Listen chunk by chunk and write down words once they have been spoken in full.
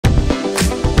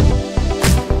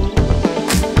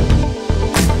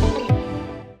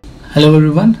Hello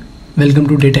everyone, welcome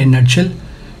to Data in Nutshell.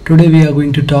 Today we are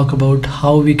going to talk about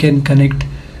how we can connect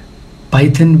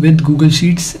Python with Google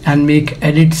Sheets and make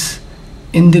edits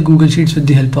in the Google Sheets with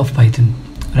the help of Python,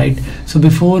 right? So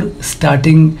before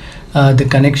starting the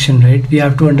connection, right, we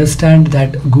have to understand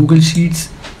that Google Sheets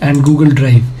and Google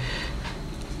Drive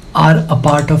are a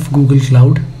part of Google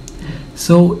Cloud.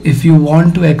 So if you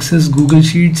want to access Google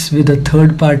Sheets with a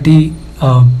third-party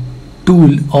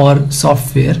tool or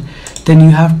software, then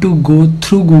you have to go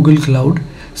through Google Cloud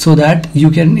so that you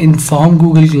can inform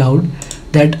Google Cloud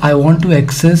that I want to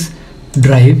access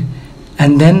Drive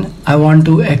and then I want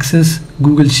to access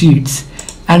Google Sheets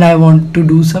and I want to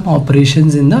do some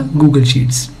operations in the Google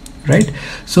Sheets, right?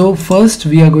 So first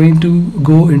we are going to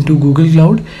go into Google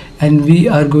Cloud and we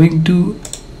are going to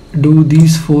do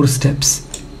these 4 steps,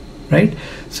 right?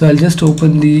 So I'll just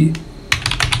open the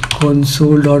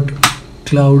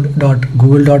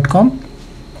console.cloud.google.com.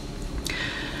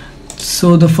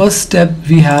 So the first step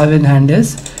we have in hand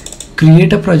is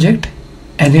create a project,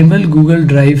 enable Google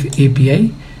Drive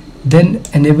API, then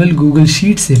enable Google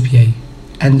Sheets API,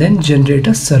 and then generate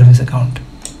a service account.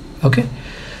 Okay,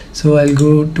 so I'll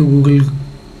go to Google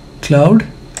Cloud.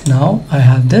 Now I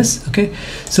have this. Okay,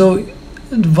 so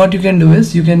what you can do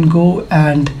is you can go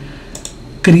and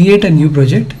create a new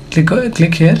project.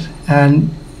 Click here and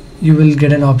you will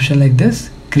get an option like this,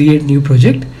 create new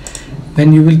project.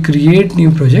 When you will create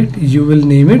new project, you will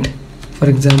name it, for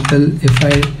example, if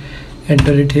I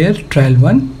enter it here, trial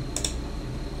 1,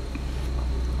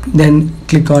 then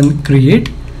click on create.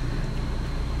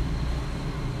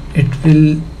 It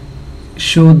will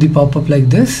show the pop-up like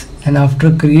this, and after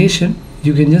creation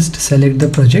you can just select the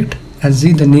project and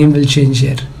see the name will change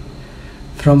here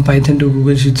from Python to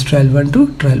Google Sheets trial 1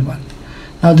 to trial 1.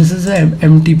 Now this is an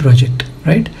empty project,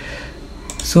 right?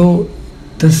 So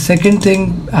the second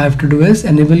thing I have to do is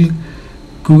enable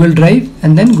Google Drive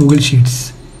and then Google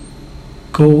Sheets.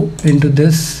 Go into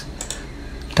this,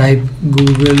 type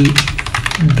Google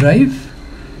Drive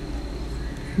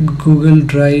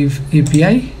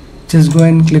API, just go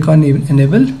and click on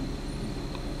enable,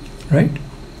 right?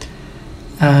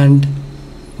 And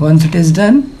once it is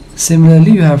done,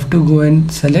 similarly you have to go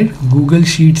and select Google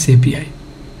Sheets API.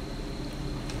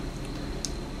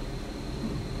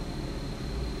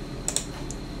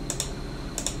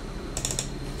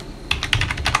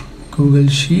 Google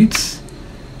Sheets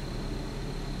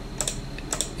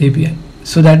API.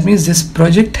 So that means this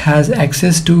project has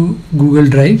access to Google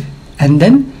Drive and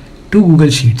then to Google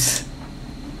Sheets,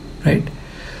 right?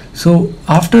 So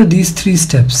after these 3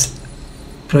 steps,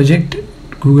 project,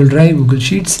 Google Drive, Google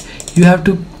Sheets, you have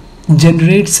to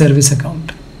generate service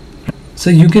account. So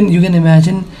you can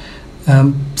imagine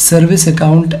service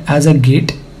account as a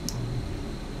gate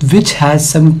which has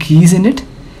some keys in it,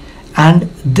 and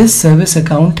this service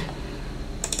account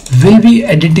will be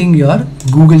editing your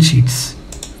Google Sheets.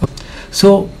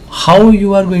 So how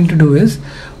you are going to do is,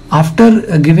 after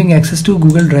giving access to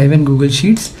Google Drive and Google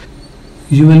Sheets,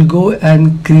 you will go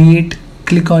and click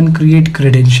on create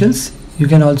credentials. You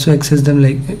can also access them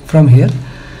like from here.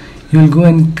 You will go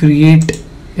and create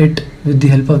it with the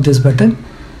help of this button,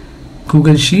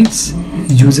 Google Sheets,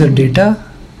 user data,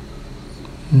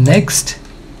 next,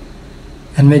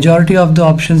 and majority of the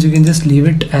options you can just leave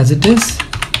it as it is.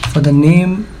 For the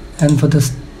name and for the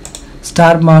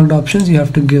star marked options, you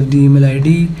have to give the email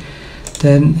ID.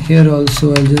 Then here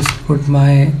also I'll just put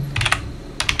my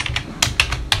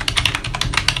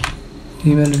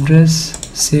email address,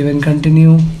 save and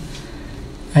continue,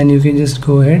 and you can just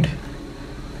go ahead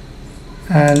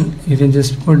and you can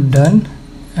just put done,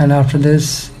 and after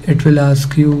this it will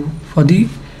ask you for the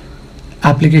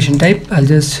application type. I'll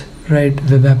just write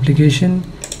web application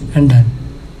and done,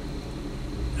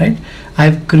 right?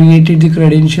 I've created the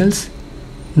credentials.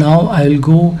 Now I will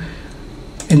go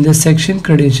in this section,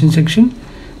 credential section,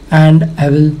 and I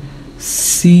will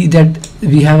see that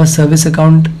we have a service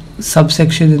account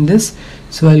subsection in this.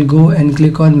 So I'll go and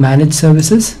click on manage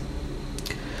services,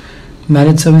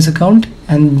 manage service account,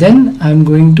 and then I'm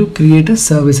going to create a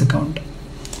service account.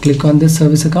 Click on this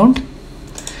service account,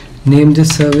 name this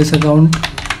service account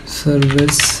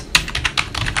service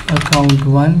account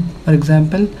 1, for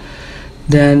example,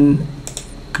 then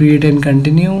create and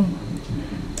continue,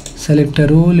 select a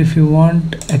role if you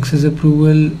want, access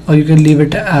approval, or you can leave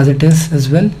it as it is as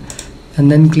well, and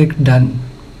then click done.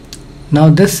 Now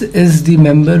this is the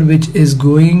member which is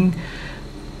going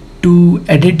to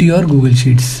edit your Google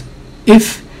Sheets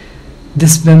if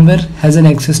this member has an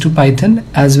access to Python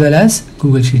as well as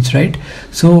Google Sheets, right?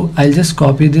 So I'll just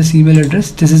copy this email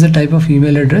address. This is a type of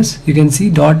email address. You can see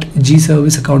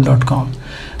 .gserviceaccount.com.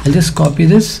 I'll just copy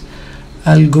this.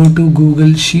 I'll go to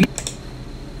Google Sheet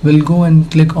we'll go and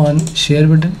click on share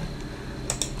button,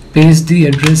 paste the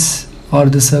address or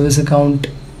the service account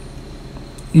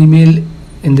email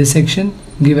in this section,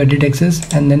 give edit access,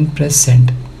 and then press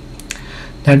send.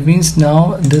 That means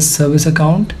now this service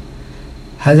account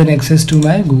has an access to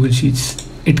my Google Sheets.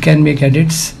 It can make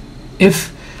edits.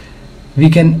 If we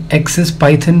can access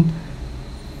Python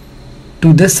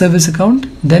to this service account,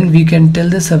 then we can tell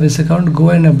the service account go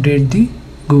and update the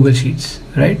Google Sheets,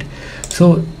 right?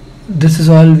 So this is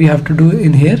all we have to do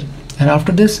in here, and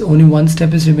after this only one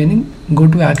step is remaining. Go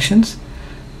to actions,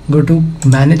 go to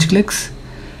manage clicks,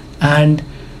 and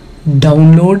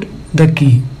download the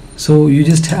key. So you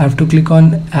just have to click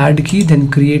on add key, then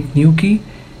create new key.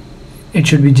 It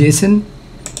should be JSON,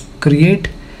 create,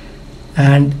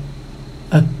 and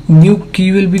a new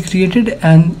key will be created,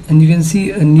 and you can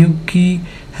see a new key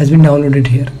has been downloaded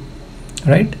here,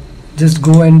 right? Just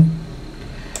go and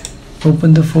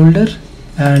open the folder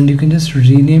and you can just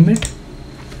rename it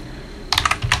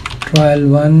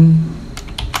trial1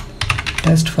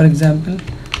 test, for example.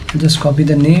 Just copy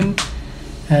the name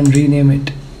and rename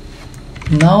it.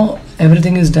 Now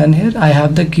everything is done here. I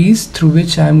have the keys through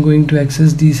which I am going to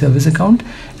access the service account,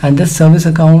 and this service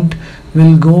account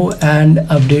will go and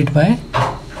update my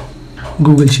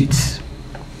Google Sheets.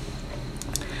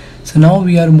 So now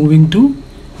we are moving to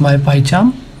my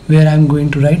PyCharm, where I am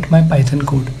going to write my Python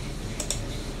code.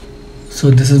 So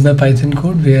this is my Python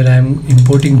code where I am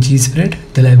importing gspread,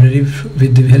 the library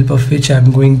with the help of which I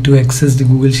am going to access the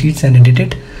Google Sheets and edit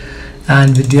it.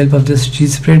 And with the help of this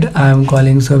gspread, I am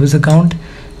calling service account,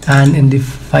 and in the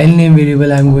file name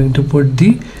variable I am going to put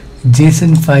the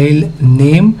JSON file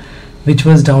name which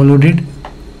was downloaded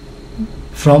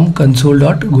from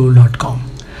console.google.com,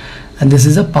 and this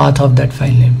is a path of that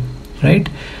file name, right?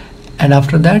 And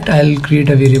after that I'll create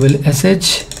a variable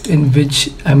sh in which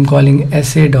I'm calling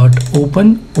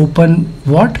sa.open. Open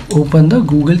what? Open the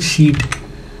Google Sheet,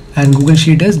 and Google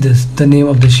Sheet is this, the name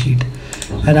of the sheet.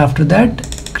 And after that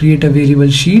create a variable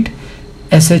sheet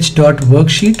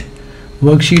sh.worksheet.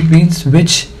 Worksheet means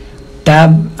which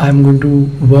tab I'm going to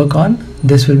work on.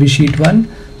 This will be sheet 1,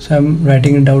 so I'm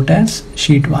writing it out as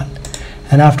sheet 1.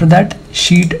 And after that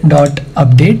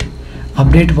sheet.update.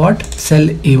 Update what? Cell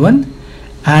A1.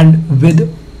 And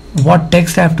with what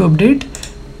text I have to update?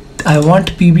 I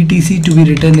want PBTC to be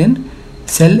written in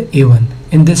cell A1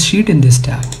 in this sheet, in this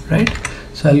tab, right?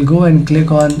 So I'll go and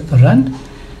click on run,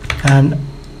 and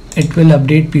it will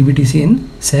update PBTC in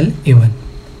cell A1.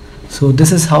 So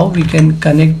this is how we can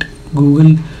connect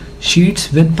Google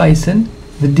Sheets with Python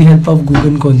with the help of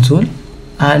Google Console.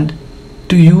 And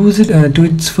to use it to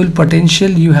its full potential,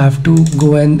 you have to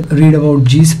go and read about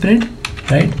gspread,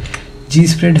 right?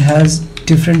 Gspread has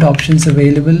different options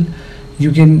available.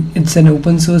 You can, it's an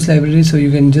open source library, so you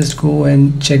can just go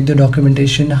and check the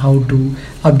documentation, how to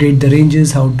update the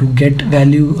ranges, how to get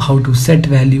value, how to set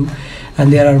value,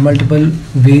 and there are multiple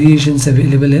variations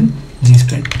available in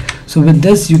gspread. So with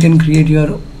this you can create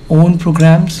your own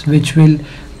programs which will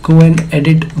go and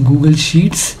edit Google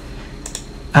Sheets,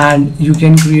 and you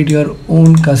can create your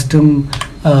own custom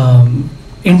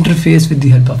interface with the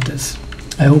help of this.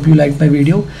 I hope you liked my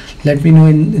video. Let me know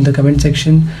in the comment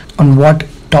section on what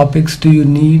topics do you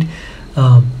need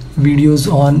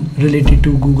videos on related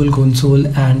to Google Console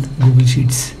and Google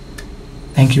Sheets.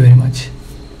 Thank you very much.